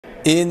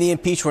In the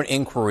impeachment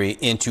inquiry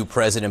into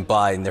President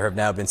Biden, there have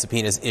now been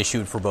subpoenas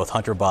issued for both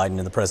Hunter Biden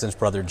and the president's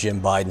brother,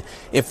 Jim Biden.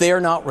 If they are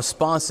not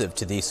responsive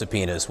to these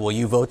subpoenas, will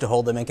you vote to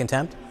hold them in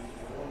contempt?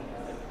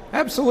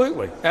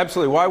 Absolutely.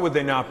 Absolutely. Why would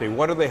they not be?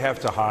 What do they have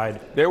to hide?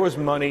 There was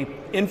money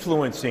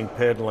influencing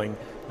peddling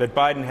that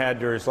Biden had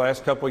during his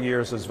last couple of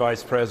years as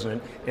vice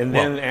president, and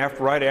then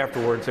right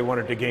afterwards, they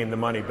wanted to gain the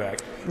money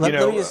back.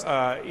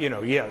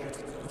 Yeah.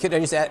 Could I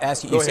just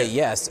ask you? Go You ahead. say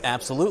yes,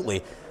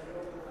 absolutely.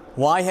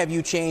 Why have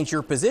you changed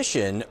your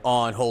position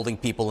on holding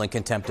people in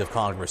contempt of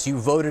Congress? You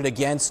voted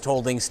against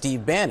holding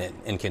Steve Bannon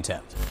in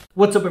contempt.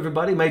 What's up,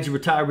 everybody? Major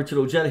retired Richard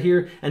Ojeda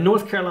here, and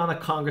North Carolina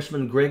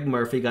Congressman Greg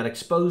Murphy got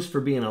exposed for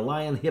being a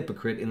lying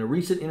hypocrite in a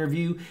recent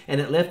interview, and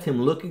it left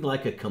him looking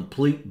like a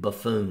complete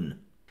buffoon.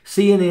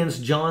 CNN's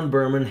John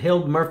Berman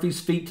held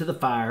Murphy's feet to the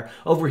fire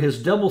over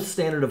his double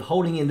standard of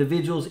holding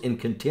individuals in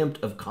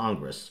contempt of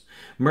Congress.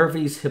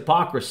 Murphy's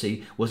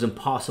hypocrisy was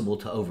impossible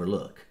to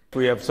overlook.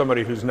 We have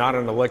somebody who's not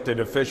an elected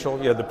official.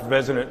 The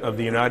president of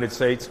the United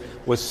States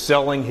was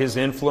selling his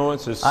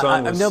influence. His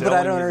son was No, but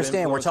I don't selling his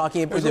understand. We're influence.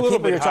 talking There's the a little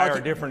people bit you're higher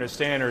talking. different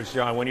standards,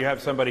 John, when you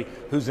have somebody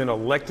who's in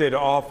elected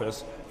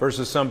office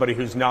versus somebody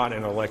who's not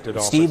in elected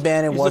office. Steve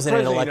Bannon He's wasn't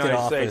in the president elected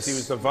of the United office. States. He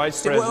was the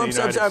vice president of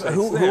the United States.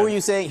 Who are you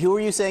saying? Who are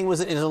you saying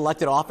was in an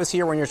elected office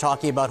here when you're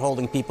talking about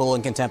holding people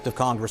in contempt of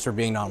Congress for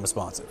being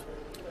non-responsive?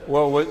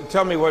 Well,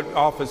 tell me what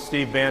office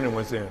Steve Bannon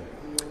was in.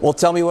 Well,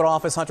 tell me what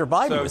office Hunter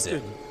Biden was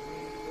in.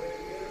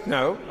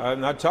 No,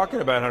 I'm not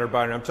talking about Hunter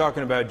Biden. I'm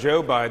talking about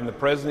Joe Biden, the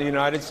President of the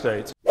United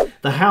States.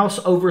 The House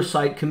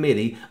Oversight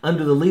Committee,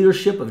 under the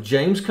leadership of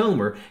James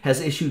Comer,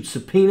 has issued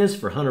subpoenas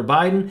for Hunter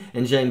Biden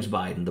and James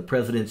Biden, the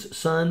president's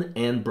son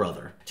and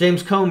brother.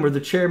 James Comer, the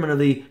chairman of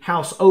the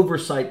House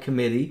Oversight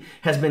Committee,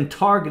 has been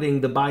targeting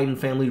the Biden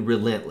family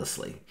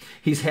relentlessly.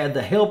 He's had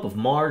the help of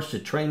Marge to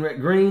Trainwreck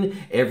Green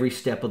every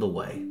step of the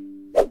way.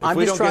 I'm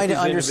just trying to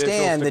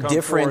understand the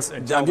difference.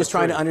 I'm just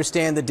trying to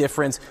understand the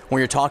difference when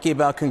you're talking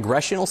about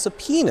congressional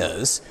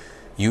subpoenas.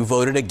 You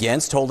voted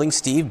against holding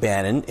Steve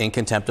Bannon in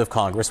contempt of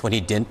Congress when he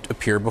didn't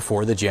appear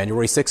before the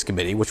January 6th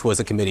committee, which was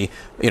a committee,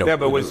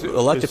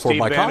 elected for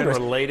by Congress. Steve Bannon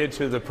related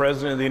to the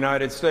President of the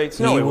United States?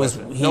 No, he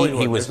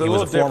was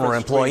a former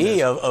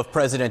employee of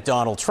President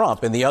Donald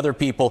Trump, and the other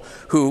people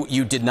who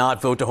you did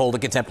not vote to hold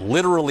in contempt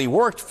literally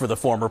worked for the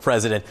former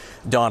President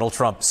Donald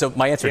Trump. So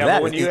my answer to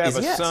that is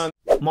yes.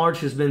 Marge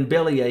has been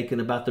bellyaching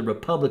about the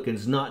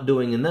Republicans not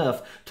doing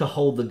enough to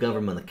hold the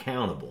government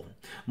accountable.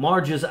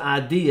 Marge's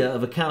idea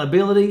of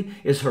accountability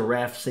is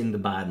harassing the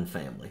Biden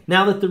family.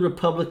 Now that the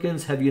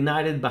Republicans have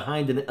united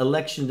behind an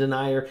election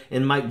denier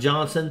in Mike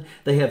Johnson,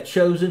 they have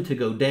chosen to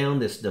go down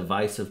this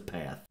divisive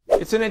path.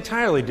 It's an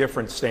entirely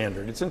different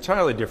standard. It's an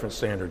entirely different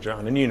standard,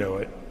 John, and you know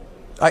it.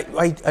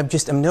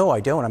 No, I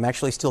don't. I'm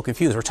actually still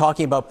confused. We're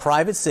talking about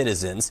private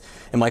citizens,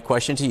 and my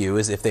question to you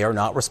is, if they are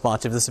not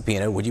responsive to the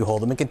subpoena, would you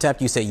hold them in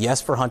contempt? You say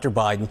yes for Hunter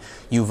Biden.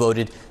 You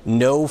voted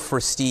no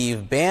for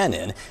Steve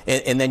Bannon.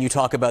 And then you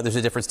talk about there's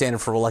a different standard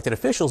for elected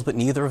officials, but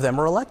neither of them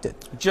are elected.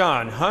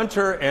 John,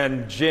 Hunter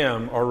and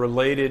Jim are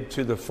related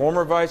to the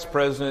former vice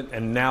president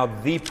and now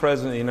the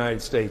president of the United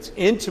States,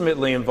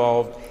 intimately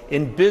involved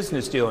in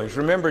business dealings.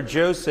 Remember,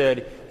 Joe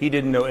said he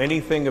didn't know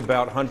anything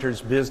about Hunter's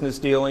business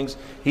dealings.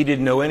 He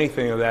didn't know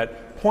anything of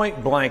that.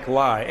 Point blank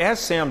lie.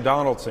 Ask Sam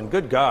Donaldson.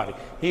 Good God.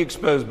 He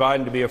exposed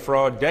Biden to be a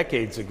fraud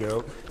decades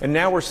ago. And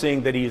now we're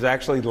seeing that he's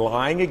actually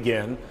lying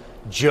again.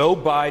 Joe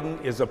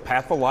Biden is a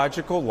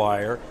pathological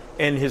liar,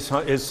 and his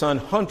son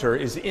Hunter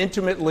is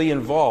intimately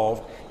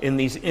involved in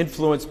these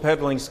influence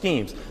peddling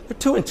schemes. They're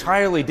two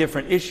entirely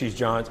different issues,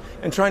 John,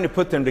 and trying to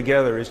put them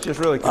together is just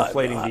really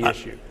conflating the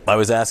issue. I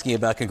was asking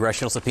about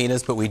congressional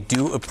subpoenas, but we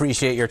do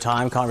appreciate your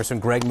time. Congressman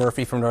Greg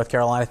Murphy from North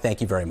Carolina, thank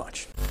you very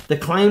much. The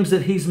claims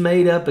that he's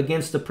made up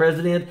against the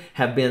president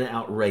have been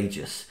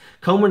outrageous.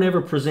 Comer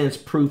never presents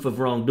proof of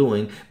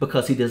wrongdoing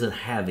because he doesn't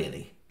have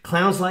any.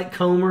 Clowns like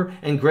Comer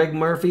and Greg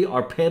Murphy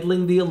are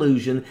peddling the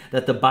illusion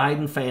that the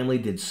Biden family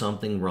did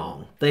something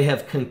wrong. They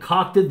have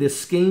concocted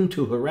this scheme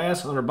to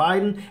harass Hunter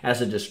Biden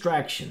as a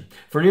distraction.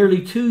 For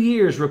nearly 2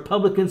 years,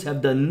 Republicans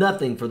have done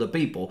nothing for the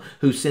people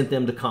who sent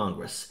them to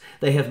Congress.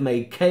 They have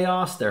made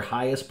chaos their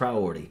highest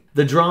priority.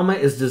 The drama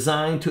is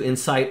designed to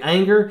incite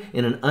anger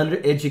in an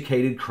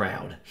undereducated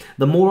crowd.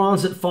 The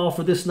morons that fall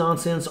for this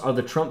nonsense are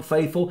the Trump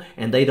faithful,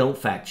 and they don't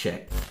fact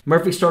check.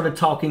 Murphy started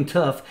talking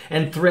tough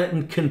and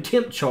threatened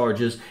contempt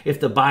charges if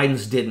the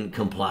Bidens didn't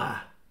comply.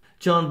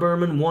 John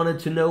Berman wanted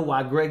to know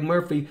why Greg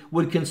Murphy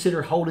would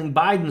consider holding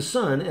Biden's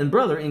son and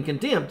brother in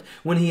contempt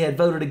when he had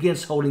voted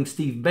against holding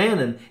Steve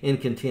Bannon in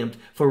contempt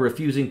for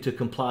refusing to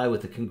comply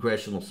with the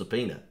congressional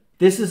subpoena.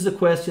 This is the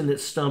question that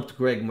stumped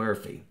Greg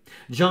Murphy.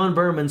 John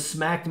Berman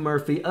smacked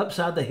Murphy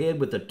upside the head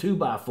with a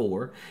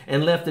 2x4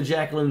 and left the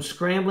jackaloon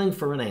scrambling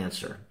for an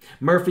answer.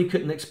 Murphy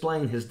couldn't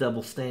explain his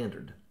double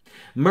standard.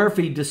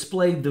 Murphy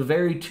displayed the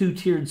very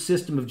two-tiered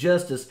system of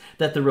justice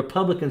that the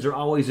Republicans are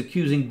always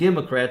accusing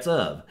Democrats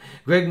of.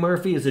 Greg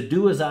Murphy is a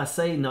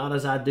do-as-I-say,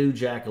 not-as-I-do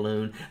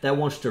jackaloon that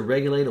wants to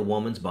regulate a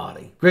woman's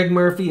body. Greg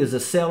Murphy is a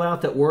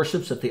sellout that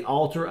worships at the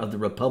altar of the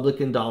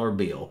Republican dollar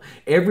bill.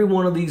 Every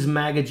one of these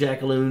MAGA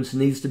jackaloons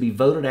needs to be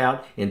voted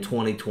out in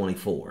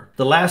 2024.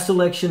 The last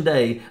election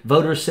day,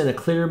 voters sent a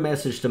clear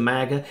message to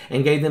MAGA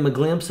and gave them a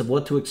glimpse of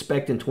what to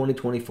expect in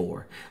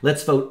 2024.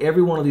 Let's vote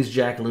every one of these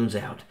jackaloons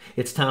out.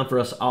 It's time for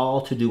us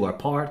all to do our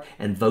part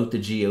and vote the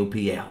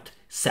GOP out.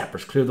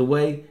 Sappers clear the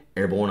way,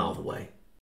 airborne all the way.